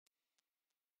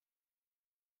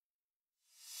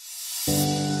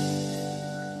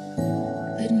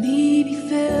me be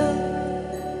filled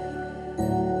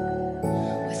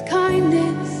with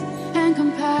kindness and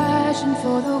compassion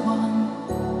for the one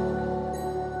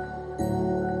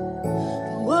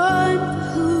for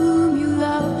whom you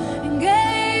love and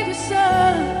gave your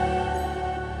son.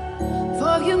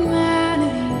 For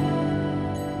humanity,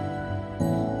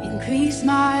 increase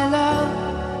my love.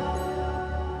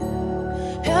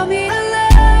 Help me to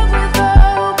love with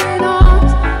open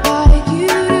arms like you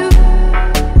do.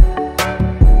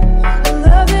 A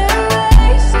love that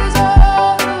erases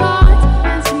all the lines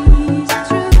and sees the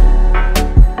truth.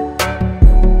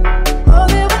 Oh,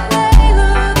 that when they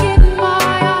look in my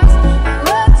eyes, they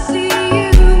would see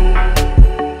you.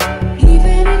 Even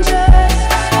in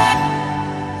injustice,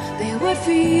 they would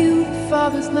feel the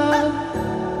Father's love.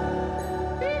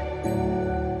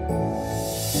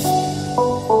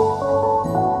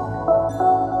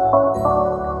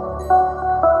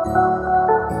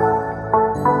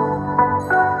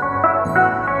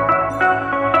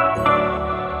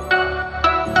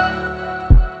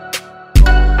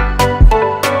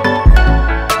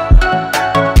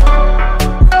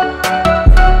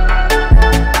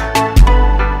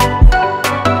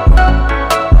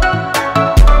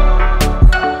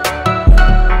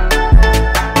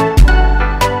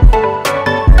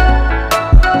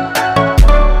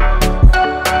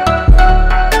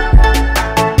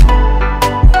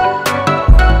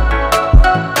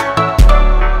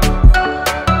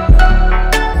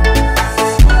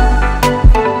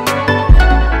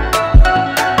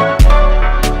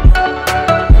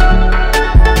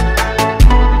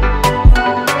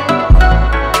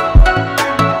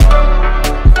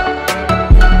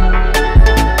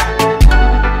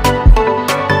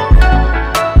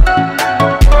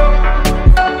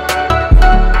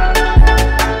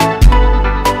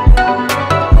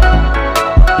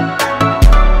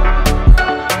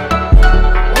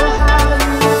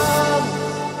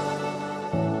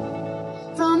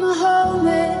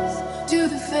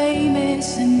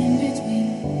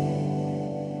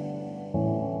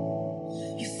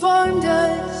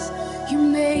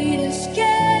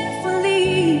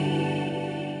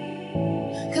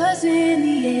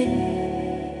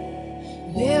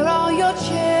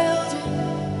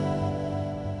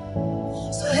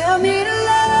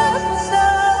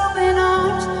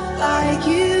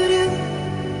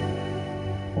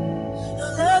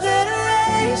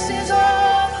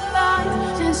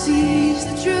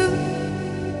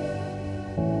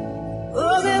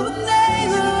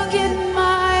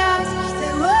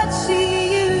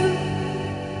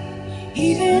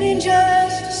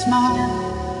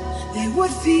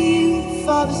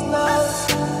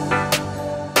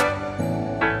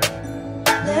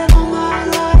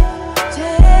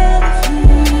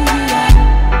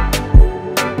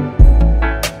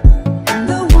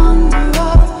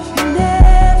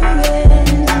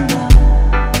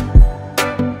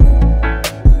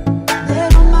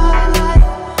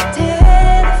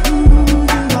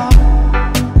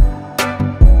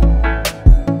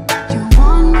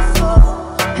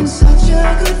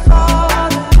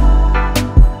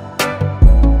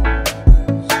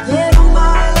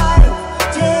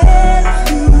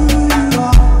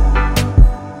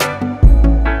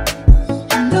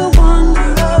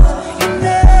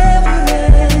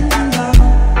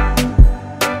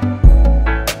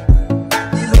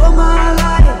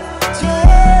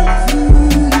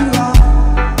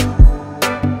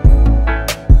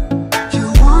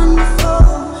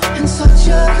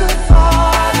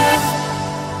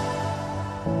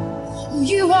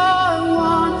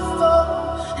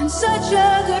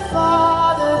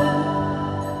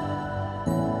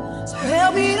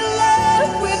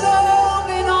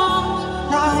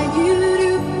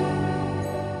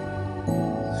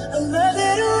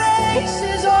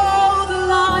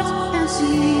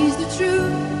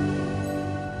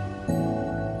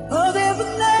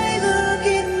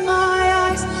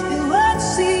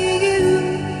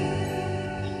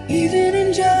 Even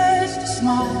in just a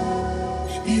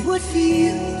smile, they would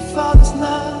feel the Father's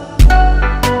love.